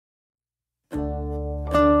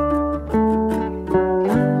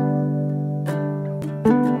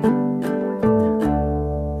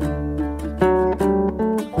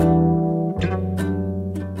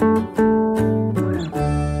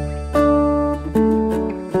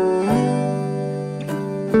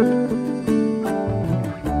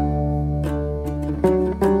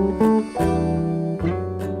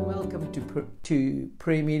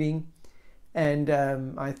prayer meeting. And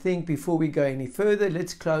I think before we go any further,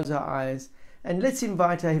 let's close our eyes and let's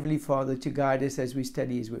invite our Heavenly Father to guide us as we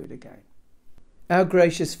study His Word again. Our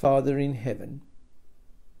gracious Father in heaven,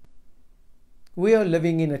 we are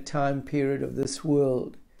living in a time period of this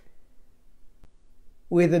world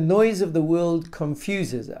where the noise of the world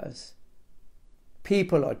confuses us.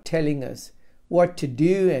 People are telling us what to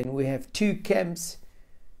do, and we have two camps,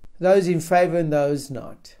 those in favor and those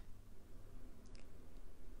not.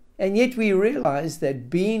 And yet we realize that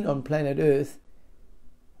being on planet Earth,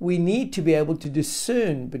 we need to be able to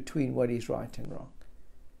discern between what is right and wrong.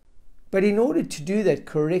 But in order to do that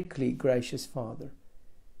correctly, gracious Father,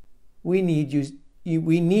 we need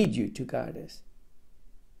you to guide us.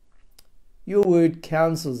 Your word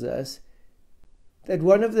counsels us that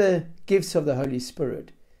one of the gifts of the Holy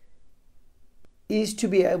Spirit is to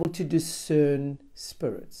be able to discern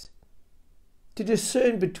spirits, to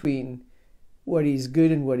discern between what is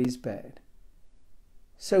good and what is bad.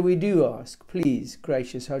 So we do ask, please,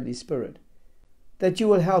 gracious Holy Spirit, that you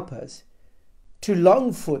will help us to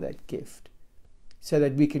long for that gift so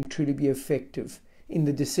that we can truly be effective in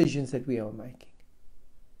the decisions that we are making.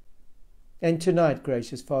 And tonight,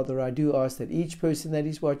 gracious Father, I do ask that each person that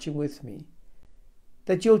is watching with me,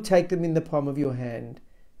 that you'll take them in the palm of your hand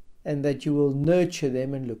and that you will nurture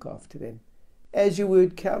them and look after them. As your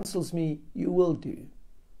word counsels me, you will do.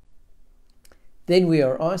 Then we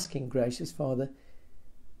are asking, gracious Father,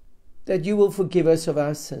 that you will forgive us of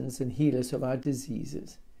our sins and heal us of our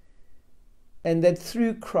diseases, and that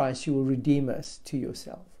through Christ you will redeem us to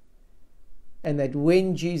yourself, and that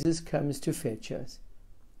when Jesus comes to fetch us,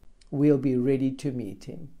 we'll be ready to meet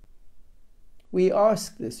him. We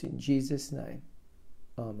ask this in Jesus' name.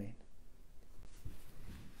 Amen.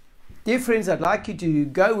 Dear friends, I'd like you to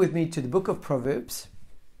go with me to the book of Proverbs.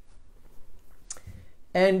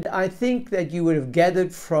 And I think that you would have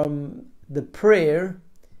gathered from the prayer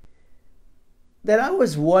that I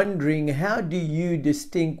was wondering, how do you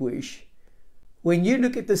distinguish when you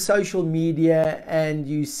look at the social media and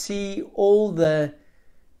you see all the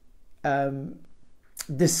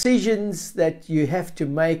decisions that you have to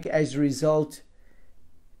make as a result,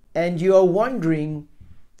 and you are wondering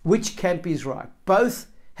which camp is right? Both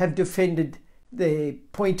have defended their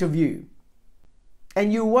point of view,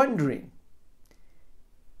 and you're wondering,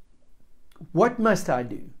 what must I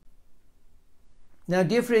do? Now,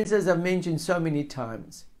 dear friends, as I've mentioned so many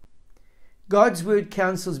times, God's word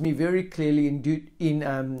counsels me very clearly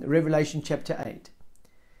in Revelation chapter 8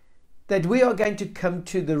 that we are going to come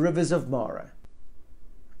to the rivers of Mara,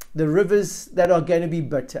 the rivers that are going to be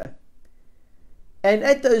bitter. And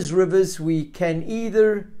at those rivers we can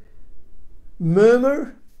either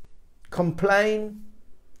murmur, complain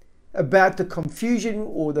about the confusion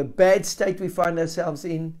or the bad state we find ourselves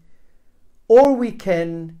in, or we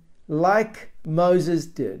can, like Moses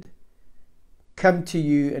did, come to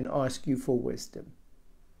you and ask you for wisdom.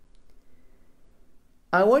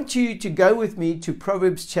 I want you to go with me to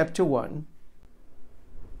Proverbs chapter 1,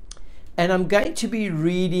 and I'm going to be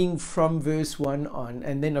reading from verse 1 on,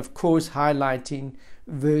 and then of course highlighting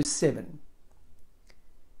verse 7.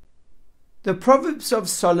 The Proverbs of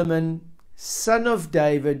Solomon, son of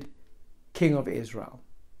David, king of Israel.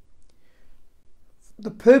 The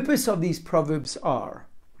purpose of these proverbs are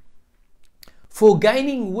for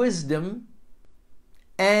gaining wisdom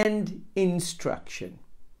and instruction,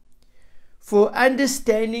 for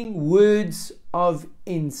understanding words of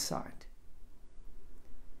insight,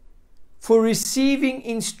 for receiving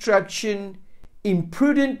instruction in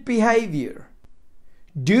prudent behavior,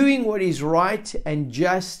 doing what is right and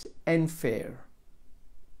just and fair,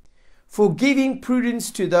 for giving prudence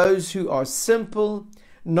to those who are simple,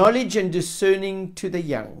 knowledge and discerning to the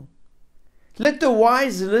young. Let the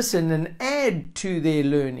wise listen and add to their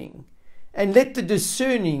learning, and let the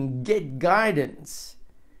discerning get guidance.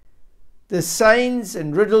 The sayings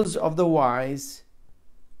and riddles of the wise.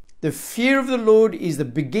 The fear of the Lord is the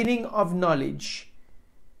beginning of knowledge,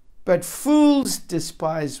 but fools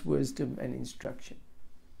despise wisdom and instruction.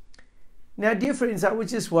 Now, dear friends, I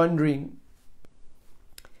was just wondering,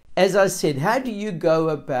 as I said, how do you go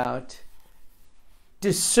about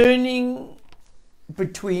discerning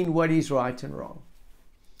between what is right and wrong?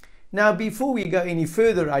 Now, before we go any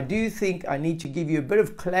further, I do think I need to give you a bit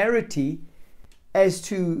of clarity as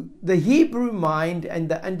to the Hebrew mind and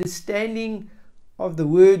the understanding of the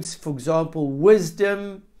words, for example,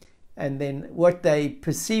 wisdom, and then what they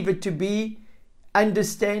perceive it to be,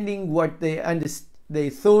 understanding what their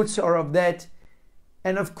thoughts are of that,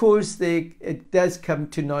 and of course it does come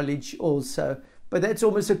to knowledge also, but that's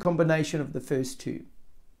almost a combination of the first two.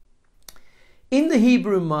 In the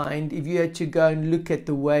Hebrew mind, if you had to go and look at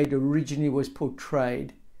the way it originally was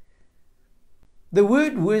portrayed, the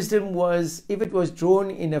word wisdom was, if it was drawn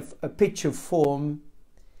in a picture form,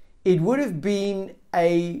 it would have been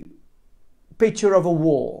a picture of a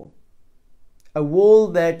wall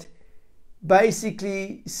that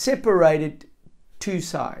basically separated two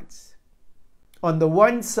sides. On the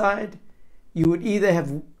one side, you would either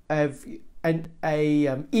have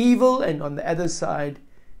an evil, and on the other side,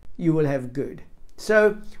 you will have good.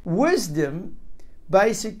 So wisdom,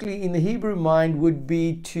 basically in the Hebrew mind, would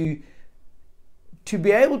be to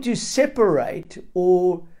be able to separate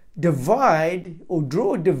or divide or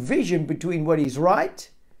draw a division between what is right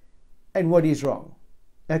and what is wrong.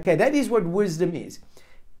 Okay, that is what wisdom is.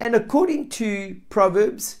 And according to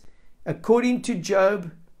Proverbs, according to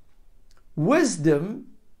Job, wisdom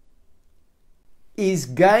is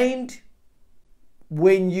gained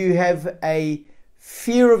when you have a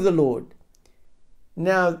fear of the Lord.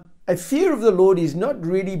 Now, a fear of the Lord is not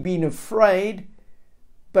really being afraid,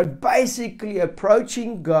 but basically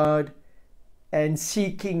approaching God and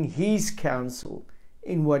seeking His counsel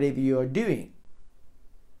in whatever you are doing.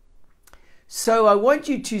 So I want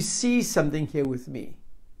you to see something here with me,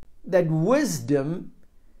 that wisdom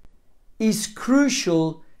is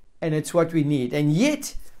crucial and it's what we need. And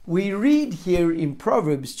yet we read here in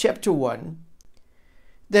Proverbs chapter 1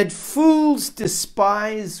 that fools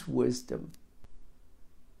despise wisdom.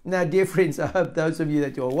 Now, dear friends, I hope those of you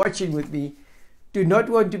that are watching with me do not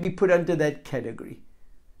want to be put under that category,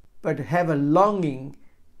 but have a longing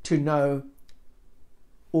to know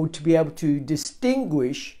or to be able to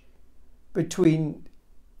distinguish between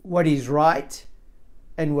what is right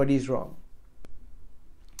and what is wrong.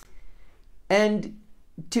 And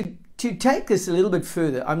to take this a little bit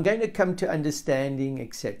further, I'm going to come to understanding,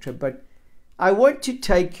 etc. But I want to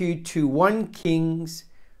take you to 1 Kings,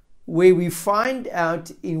 where we find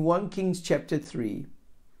out in 1 Kings chapter 3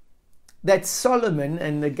 that Solomon,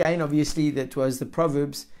 and again obviously that was the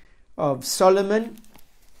Proverbs of Solomon,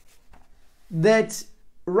 that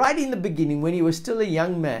right in the beginning, when he was still a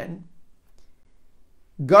young man,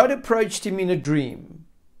 God approached him in a dream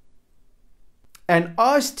and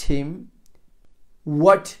asked him,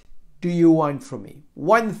 "What do you want from me?"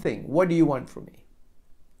 One thing, what do you want from me?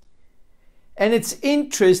 And it's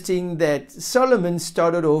interesting that Solomon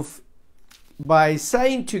started off by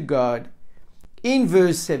saying to God in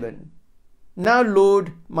verse 7, "Now,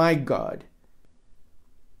 Lord my God,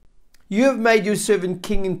 you have made your servant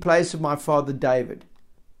king in place of my father David."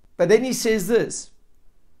 But then he says this,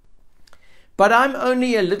 "But I'm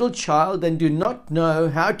only a little child and do not know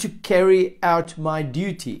how to carry out my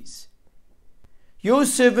duties. Your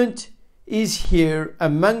servant is here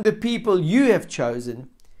among the people you have chosen,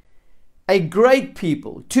 a great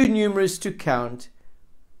people, too numerous to count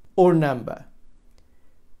or number."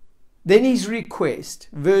 Then his request,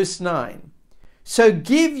 verse 9, "So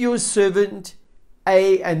give your servant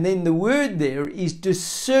and then the word there is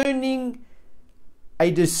discerning,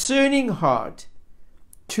 a discerning heart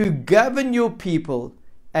to govern your people."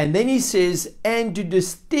 And then he says, "and to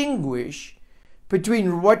distinguish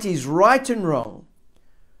between what is right and wrong.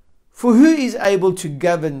 For who is able to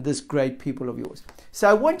govern this great people of yours?" So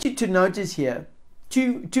I want you to notice here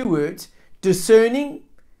two words: discerning,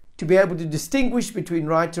 to be able to distinguish between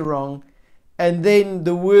right and wrong, and then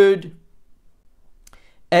the word,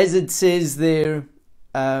 as it says there,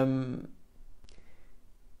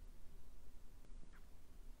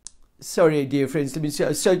 sorry, dear friends, let me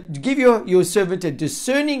say, so give your servant a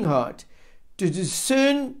discerning heart to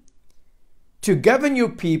discern, to govern your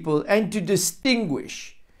people, and to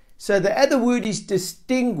distinguish. So the other word is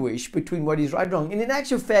distinguish between what is right and wrong. And in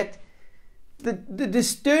actual fact, the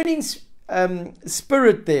discerning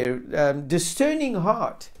spirit there, discerning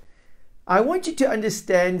heart, I want you to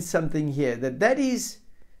understand something here, that is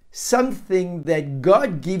something that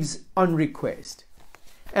God gives on request.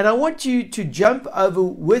 And I want you to jump over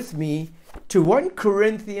with me to 1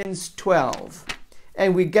 Corinthians 12.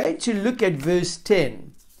 And we're going to look at verse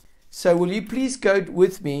 10. So will you please go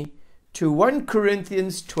with me to 1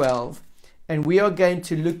 Corinthians 12, and we are going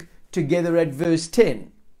to look together at verse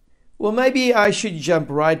 10. Well, maybe I should jump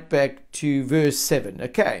right back to verse 7.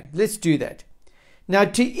 Okay, let's do that. "Now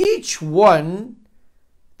to each one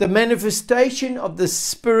the manifestation of the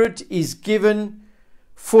Spirit is given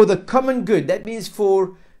for the common good." That means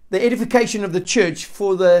for the edification of the church,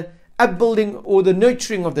 for the upbuilding or the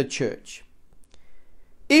nurturing of the church.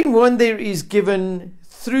 "In one there is given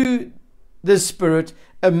through the Spirit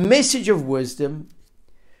a message of wisdom,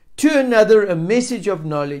 to another a message of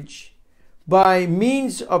knowledge, by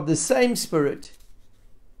means of the same Spirit,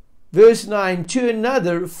 Verse 9, to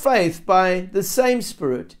another faith by the same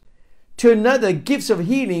Spirit, to another gifts of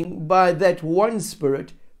healing by that one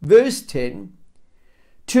Spirit. Verse 10,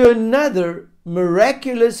 to another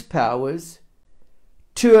miraculous powers,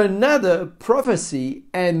 to another prophecy,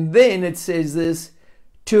 and then it says this,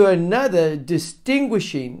 to another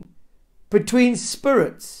distinguishing between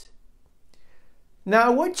spirits. Now I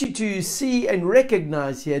want you to see and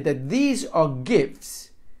recognize here that these are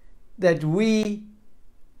gifts that we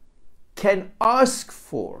can ask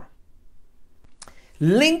for.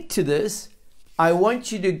 Linked to this, I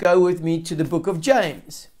want you to go with me to the book of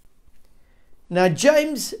James. Now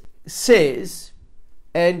James says,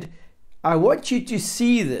 and I want you to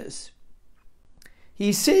see this.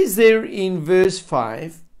 He says there in verse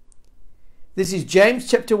 5, this is James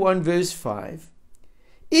chapter 1 verse 5,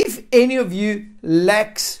 if any of you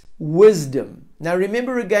lacks wisdom. Now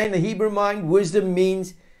remember again, the Hebrew mind, wisdom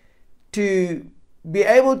means to be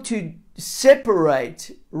able to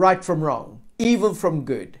separate right from wrong, evil from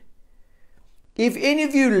good. If any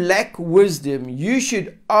of you lack wisdom, you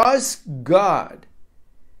should ask God,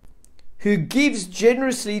 who gives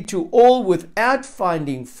generously to all without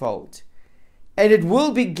finding fault, and it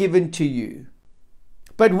will be given to you.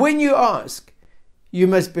 But when you ask, you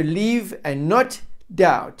must believe and not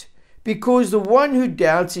doubt, because the one who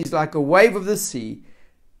doubts is like a wave of the sea,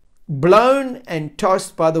 blown and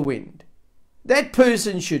tossed by the wind. That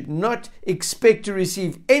person should not expect to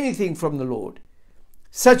receive anything from the Lord.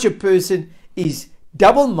 Such a person is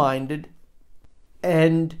double-minded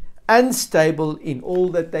and unstable in all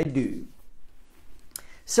that they do.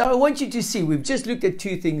 So I want you to see, we've just looked at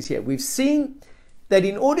two things here. We've seen that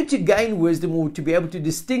in order to gain wisdom, or to be able to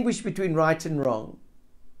distinguish between right and wrong,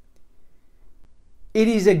 it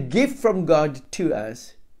is a gift from God to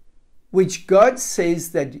us, which God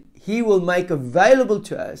says that He will make available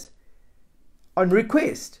to us on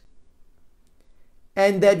request.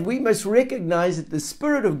 And that we must recognize that the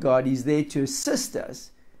Spirit of God is there to assist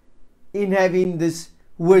us in having this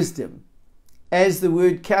wisdom. As the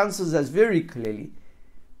word counsels us very clearly,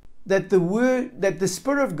 that the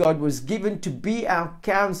Spirit of God was given to be our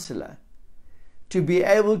counselor, to be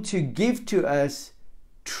able to give to us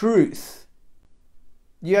truth.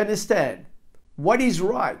 You understand? What is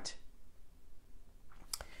right?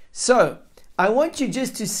 So, I want you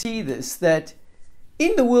just to see this, that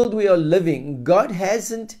in the world we are living, God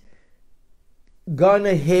hasn't gone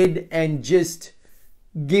ahead and just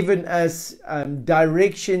given us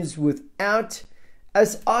directions without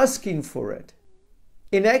us asking for it.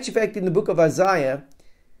 In actual fact, in the book of Isaiah,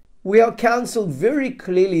 we are counseled very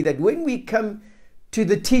clearly that when we come to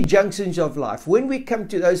the T-junctions of life, when we come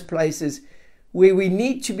to those places where we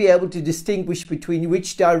need to be able to distinguish between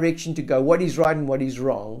which direction to go, what is right and what is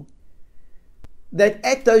wrong, that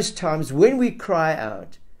at those times when we cry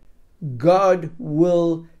out, God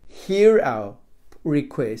will hear our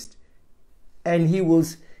request, and He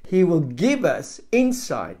will give us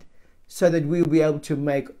insight so that we will be able to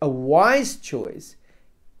make a wise choice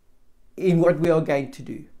in what we are going to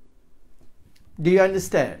do. Do you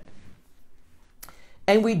understand?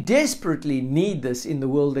 And we desperately need this in the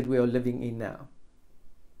world that we are living in now.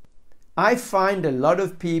 I find a lot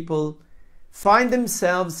of people find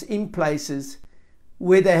themselves in places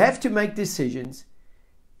where they have to make decisions,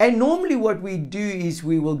 and normally what we do is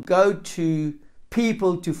we will go to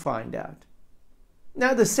people to find out.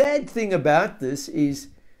 Now the sad thing about this is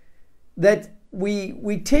that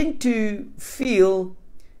we tend to feel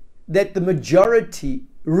that the majority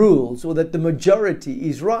rules, or that the majority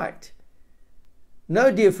is right. No,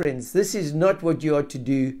 dear friends, this is not what you are to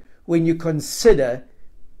do when you consider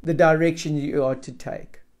the direction you are to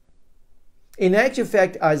take. In actual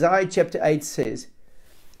fact, Isaiah chapter 8 says,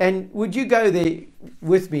 and would you go there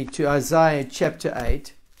with me to Isaiah chapter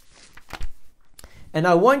 8? And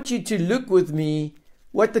I want you to look with me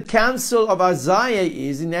what the counsel of Isaiah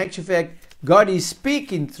is. In actual fact, God is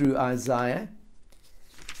speaking through Isaiah.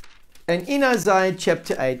 And in Isaiah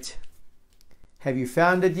chapter 8, have you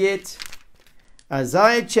found it yet?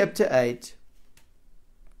 Isaiah chapter 8.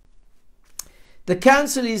 The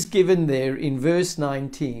counsel is given there in verse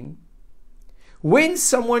 19. When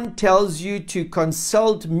someone tells you to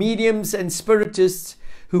consult mediums and spiritists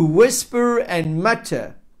who whisper and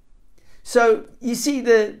mutter. So you see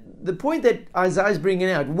the point that Isaiah is bringing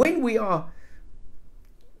out. When we are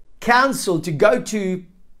counseled to go to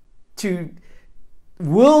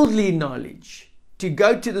worldly knowledge, to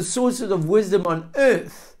go to the sources of wisdom on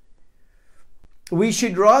earth, we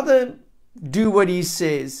should rather do what he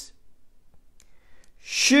says.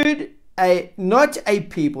 Should not a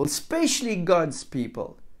people, especially God's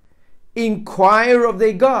people, inquire of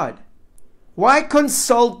their God? Why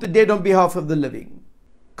consult the dead on behalf of the living?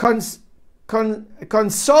 Consult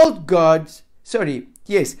God's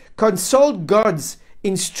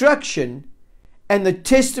instruction and the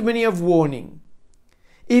testimony of warning.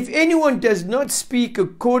 If anyone does not speak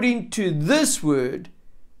according to this word,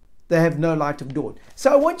 they have no light of dawn.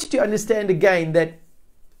 So I want you to understand again that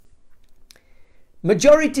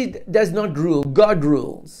majority does not rule, God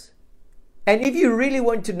rules. And if you really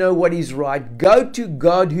want to know what is right, go to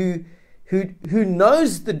God who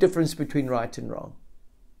knows the difference between right and wrong.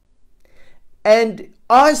 And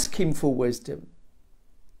ask Him for wisdom.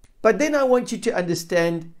 But then I want you to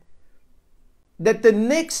understand that the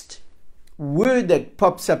next word that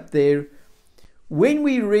pops up there, when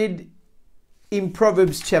we read in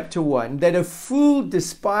Proverbs chapter 1, that a fool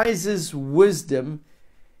despises wisdom,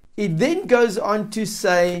 it then goes on to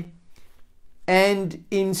say, and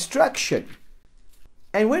instruction.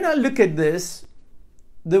 And when I look at this,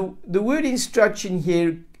 the word instruction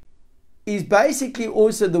here is basically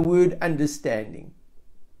also the word understanding.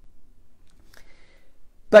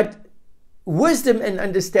 But wisdom and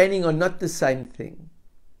understanding are not the same thing.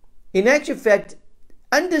 In actual fact,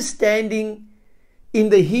 understanding in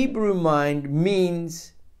the Hebrew mind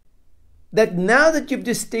means that now that you've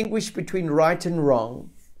distinguished between right and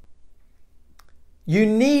wrong, you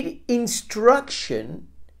need instruction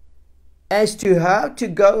as to how to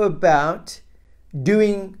go about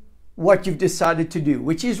doing what you've decided to do,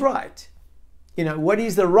 which is right. You know, what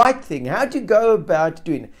is the right thing, how to go about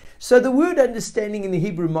doing it. So the word understanding in the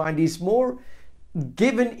Hebrew mind is more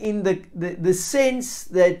given in the sense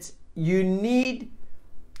that you need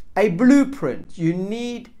a blueprint, you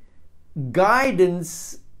need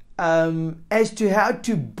guidance as to how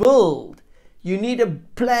to build, you need a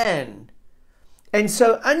plan. And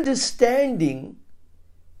so understanding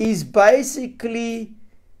is basically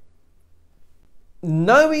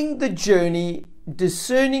knowing the journey,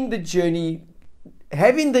 discerning the journey,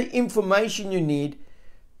 having the information you need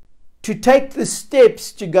to take the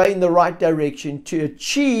steps to go in the right direction to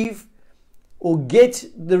achieve or get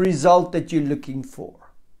the result that you're looking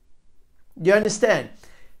for. Do you understand?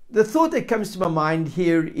 The thought that comes to my mind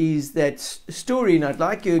here is that story, and I'd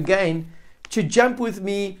like you again to jump with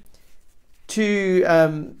me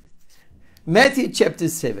to Matthew chapter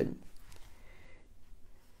 7.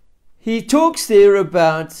 He talks there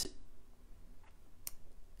about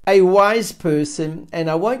a wise person, and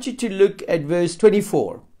I want you to look at verse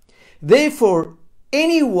 24. Therefore,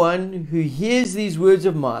 anyone who hears these words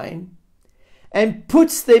of mine and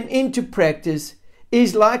puts them into practice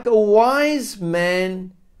is like a wise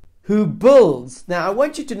man who builds. Now, I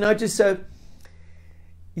want you to notice, so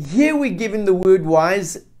here we're given the word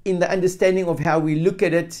wise in the understanding of how we look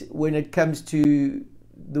at it when it comes to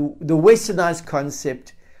the westernized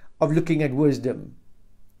concept of looking at wisdom.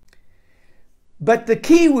 But the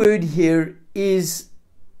key word here is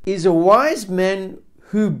a wise man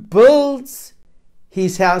who builds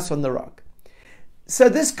his house on the rock. So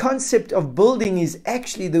this concept of building is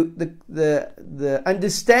actually the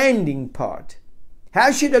understanding part.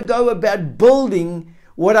 How should I go about building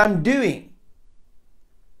what I'm doing?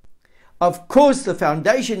 Of course, the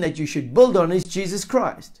foundation that you should build on is Jesus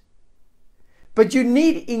Christ. But you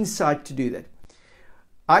need insight to do that.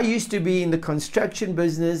 I used to be in the construction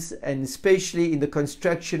business, and especially in the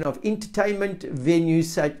construction of entertainment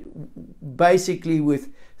venues, basically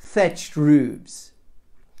with thatched roofs.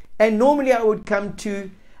 And normally I would come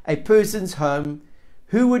to a person's home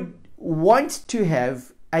who would want to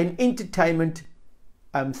have an entertainment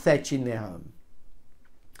thatch in their home.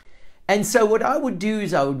 And so what I would do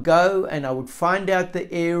is I would go and I would find out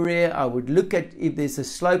the area. I would look at if there's a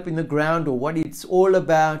slope in the ground or what it's all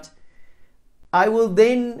about. I will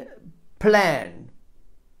then plan.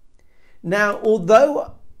 Now,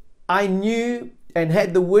 although I knew and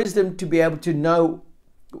had the wisdom to be able to know,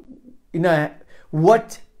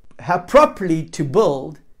 how properly to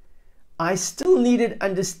build, I still needed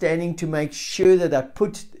understanding to make sure that I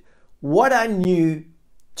put what I knew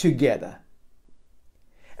together.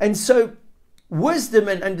 And so wisdom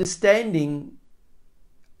and understanding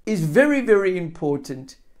is very, very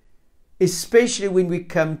important, especially when we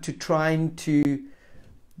come to trying to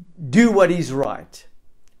do what is right.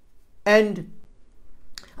 And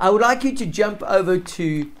I would like you to jump over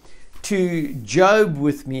to Job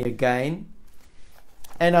with me again.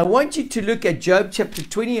 And I want you to look at Job chapter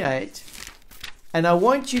 28. And I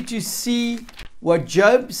want you to see what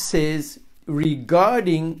Job says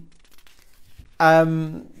regarding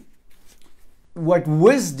what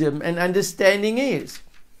wisdom and understanding is.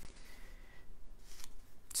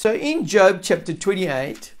 So in Job chapter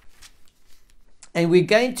 28, and we're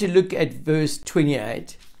going to look at verse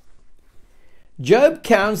 28, Job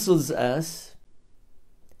counsels us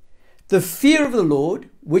the fear of the Lord,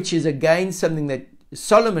 which is again something that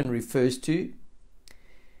Solomon refers to.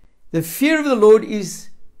 The fear of the Lord is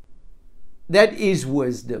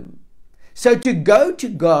wisdom. So to go to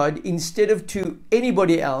God instead of to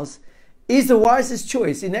anybody else is the wisest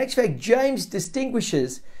choice. In actual fact, James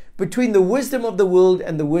distinguishes between the wisdom of the world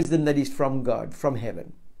and the wisdom that is from God, from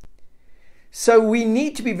heaven. So we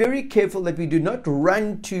need to be very careful that we do not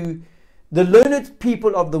run to the learned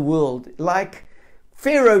people of the world like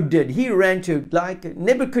Pharaoh did. He ran to, like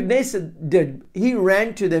Nebuchadnezzar did, he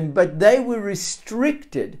ran to them, but they were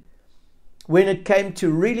restricted when it came to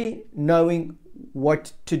really knowing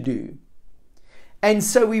what to do. And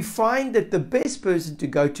so we find that the best person to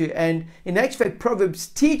go to, and in actual fact, Proverbs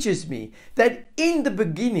teaches me that in the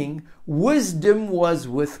beginning, wisdom was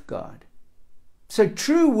with God. So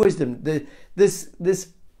true wisdom,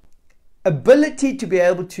 this ability to be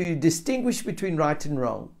able to distinguish between right and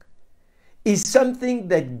wrong, is something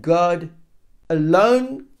that God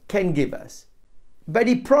alone can give us. But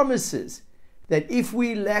He promises that if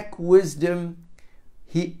we lack wisdom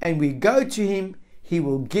and we go to Him, He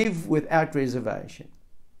will give without reservation.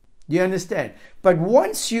 Do you understand? But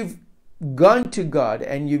once you've gone to God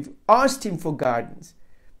and you've asked Him for guidance,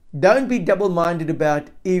 don't be double-minded about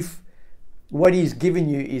if what He's given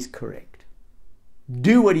you is correct.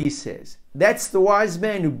 Do what He says. That's the wise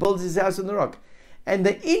man who builds his house on the rock. And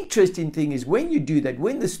the interesting thing is when you do that,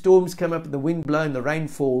 when the storms come up and the wind blows and the rain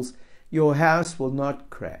falls, your house will not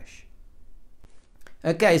crash.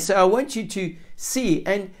 Okay, so I want you to see,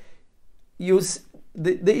 and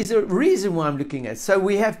there is a reason why I'm looking at. So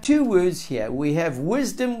we have two words here. We have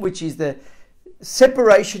wisdom, which is the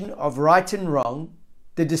separation of right and wrong,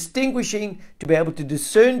 the distinguishing, to be able to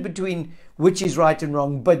discern between which is right and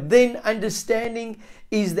wrong. But then understanding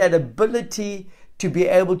is that ability to be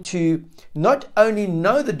able to not only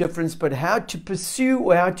know the difference, but how to pursue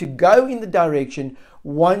or how to go in the direction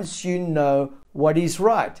once you know what is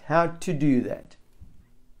right, how to do that.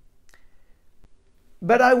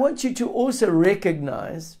 But I want you to also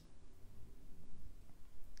recognize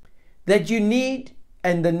that you need,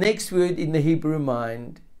 and the next word in the Hebrew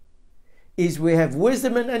mind is we have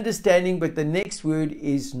wisdom and understanding, but the next word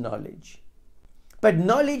is knowledge. But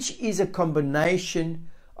knowledge is a combination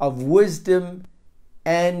of wisdom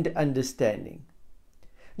and understanding.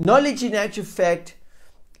 Knowledge, in actual fact,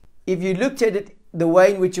 if you looked at it the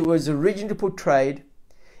way in which it was originally portrayed,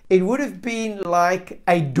 it would have been like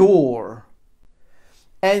a door.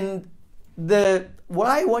 And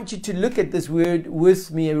why I want you to look at this word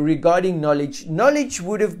with me regarding knowledge, knowledge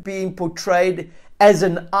would have been portrayed as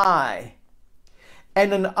an eye.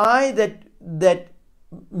 And an eye that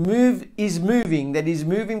is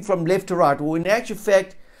moving from left to right, or in actual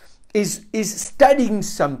fact is studying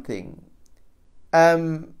something.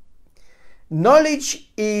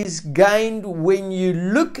 Knowledge is gained when you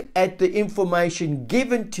look at the information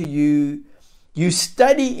given to you, you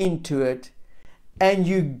study into it, and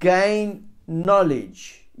you gain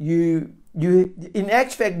knowledge. In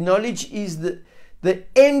actual fact, knowledge is the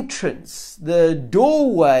entrance, the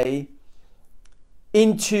doorway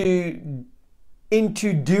into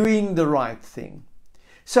doing the right thing.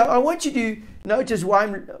 So I want you to notice why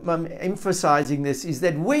I'm emphasizing this is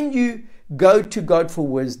that when you go to God for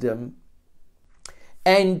wisdom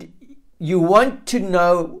and you want to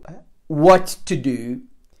know what to do,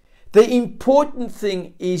 the important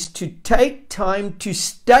thing is to take time to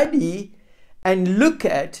study and look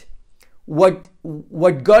at what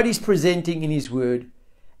God is presenting in His Word.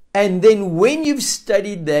 And then when you've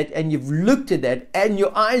studied that and you've looked at that and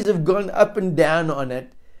your eyes have gone up and down on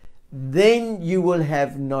it, then you will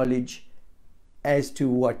have knowledge as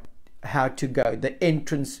to how to go, the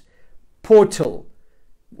entrance portal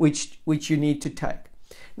which you need to take.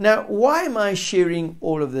 Now, why am I sharing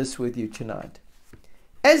all of this with you tonight?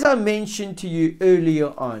 As I mentioned to you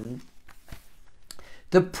earlier on,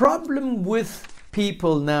 the problem with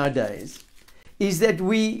people nowadays is that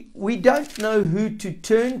we don't know who to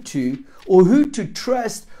turn to or who to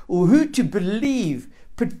trust or who to believe,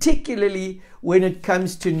 particularly when it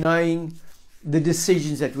comes to knowing the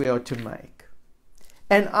decisions that we are to make.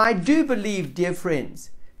 And I do believe, dear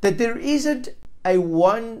friends, that there isn't a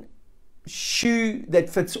one shoe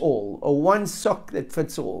that fits all or one sock that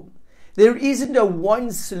fits all. There isn't a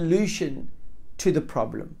one solution to the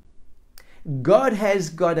problem. God has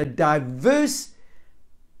got a diverse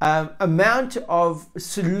amount of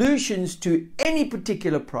solutions to any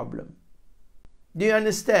particular problem. Do you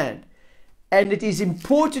understand? And it is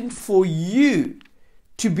important for you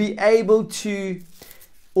to be able to,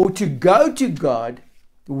 or to go to God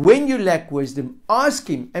when you lack wisdom, ask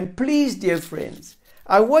him. And please, dear friends,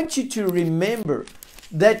 I want you to remember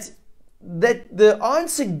that the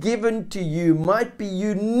answer given to you might be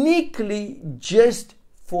uniquely just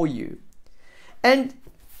for you. And,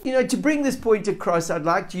 to bring this point across, I'd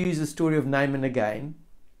like to use the story of Naaman again,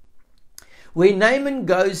 where Naaman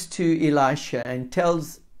goes to Elisha and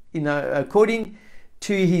tells, according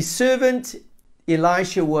to his servant,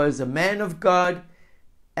 Elisha was a man of God.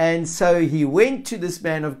 And so he went to this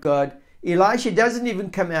man of God. Elisha doesn't even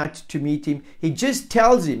come out to meet him. He just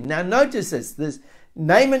tells him. Now notice this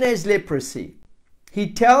Naaman has leprosy. He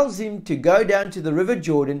tells him to go down to the river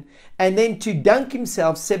Jordan and then to dunk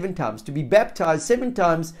himself 7 times, to be baptized 7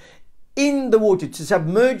 times in the water, to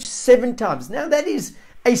submerge 7 times. Now that is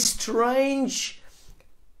a strange,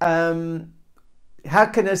 how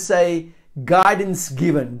can I say, guidance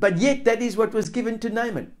given. But yet that is what was given to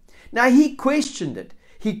Naaman. Now he questioned it.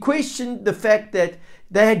 He questioned the fact that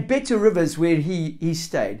they had better rivers where he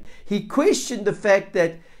stayed. He questioned the fact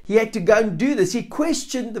that he had to go and do this. He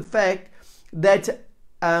questioned the fact that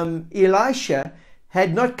Elisha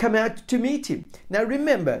had not come out to meet him. Now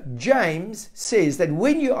remember, James says that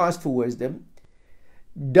when you ask for wisdom,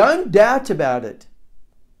 don't doubt about it.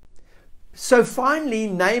 So finally,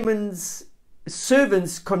 Naaman's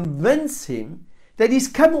servants convince him that he's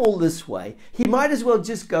come all this way. He might as well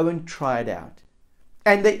just go and try it out.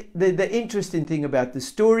 And the interesting thing about the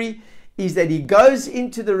story is that he goes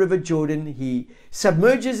into the river Jordan, he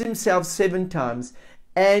submerges himself 7 times,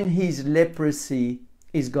 and his leprosy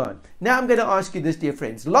is gone. Now I'm going to ask you this, dear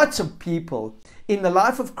friends. Lots of people in the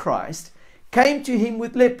life of Christ came to him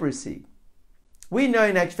with leprosy. We know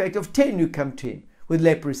in actual fact of 10 who come to him with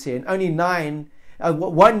leprosy, and only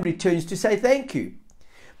 1 returns to say thank you.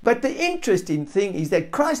 But the interesting thing is that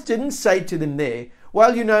Christ didn't say to them there,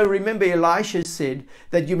 well, remember Elisha said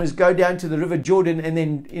that you must go down to the river Jordan and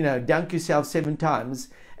then, dunk yourself 7 times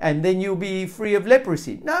and then you'll be free of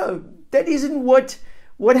leprosy. No, that isn't what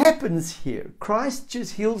happens here. Christ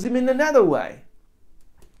just heals him in another way.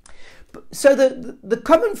 So the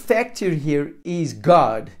common factor here is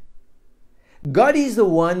God. God is the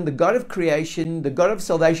one, the God of creation, the God of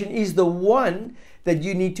salvation is the one that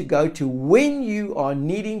you need to go to when you are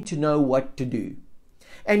needing to know what to do.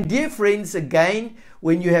 And dear friends, again,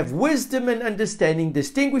 when you have wisdom and understanding,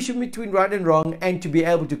 distinguishing between right and wrong, and to be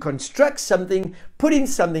able to construct something, putting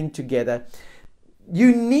something together,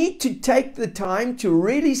 you need to take the time to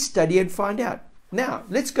really study and find out. Now,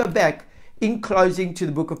 let's go back in closing to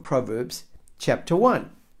the book of Proverbs, chapter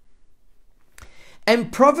 1.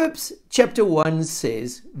 And Proverbs chapter 1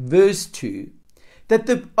 says, verse 2, that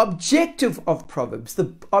the objective of Proverbs,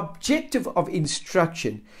 the objective of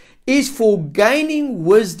instruction, is for gaining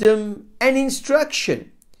wisdom and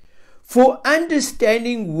instruction, for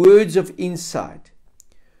understanding words of insight,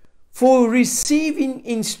 for receiving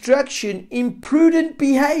instruction in prudent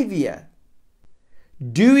behavior,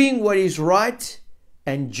 doing what is right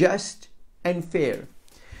and just and fair.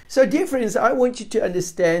 So, dear friends, I want you to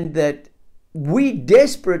understand that we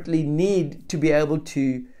desperately need to be able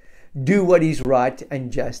to do what is right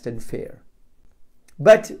and just and fair.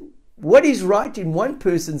 But what is right in one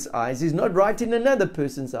person's eyes is not right in another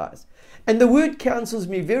person's eyes. And the word counsels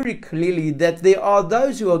me very clearly that there are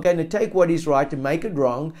those who are going to take what is right and make it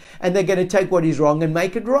wrong, and they're going to take what is wrong and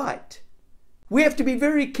make it right. We have to be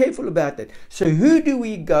very careful about that. So who do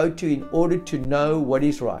we go to in order to know what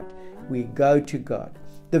is right? We go to God.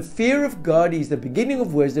 The fear of God is the beginning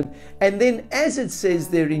of wisdom. And then, as it says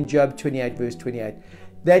there in Job 28 verse 28,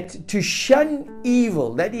 that to shun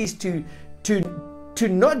evil, that is to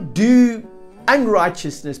not do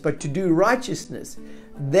unrighteousness, but to do righteousness,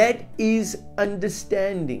 that is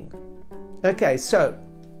understanding. Okay, so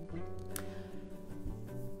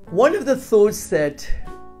one of the thoughts that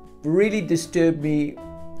really disturbed me,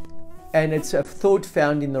 and it's a thought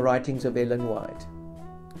found in the writings of Ellen White,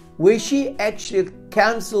 where she actually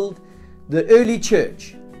counseled the early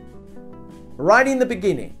church right in the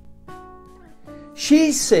beginning.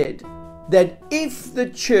 She said that if the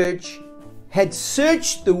church had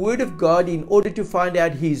searched the Word of God in order to find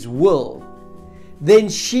out His will, then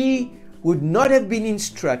she would not have been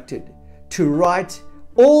instructed to write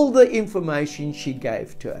all the information she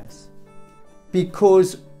gave to us,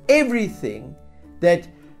 because everything that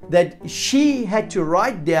she had to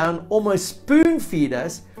write down, almost spoon feed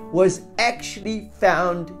us, was actually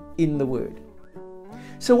found in the Word.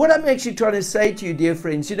 So what I'm actually trying to say to you, dear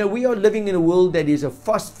friends, we are living in a world that is a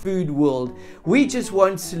fast food world. We just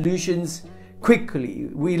want solutions quickly.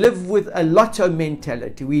 We live with a lotto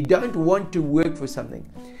mentality. We don't want to work for something.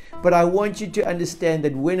 But I want you to understand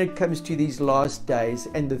that when it comes to these last days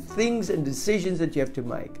and the things and decisions that you have to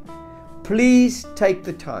make, please take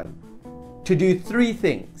the time to do 3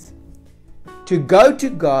 things. To go to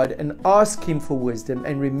God and ask Him for wisdom,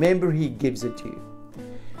 and remember He gives it to you.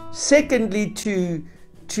 Secondly,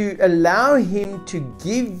 to allow Him to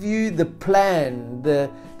give you the plan,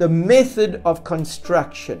 the method of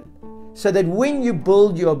construction, so that when you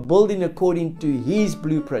build, you are building according to His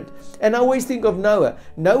blueprint. And I always think of Noah.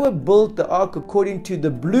 Noah built the ark according to the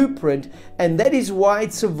blueprint, and that is why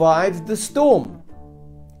it survived the storm.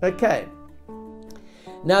 Okay.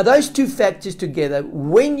 Now, those 2 factors together,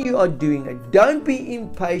 when you are doing it, don't be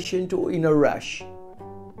impatient or in a rush.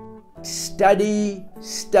 Study,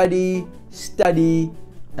 study, study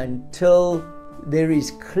until there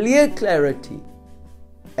is clear clarity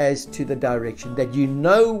as to the direction, that you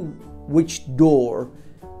know which door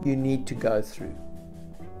you need to go through.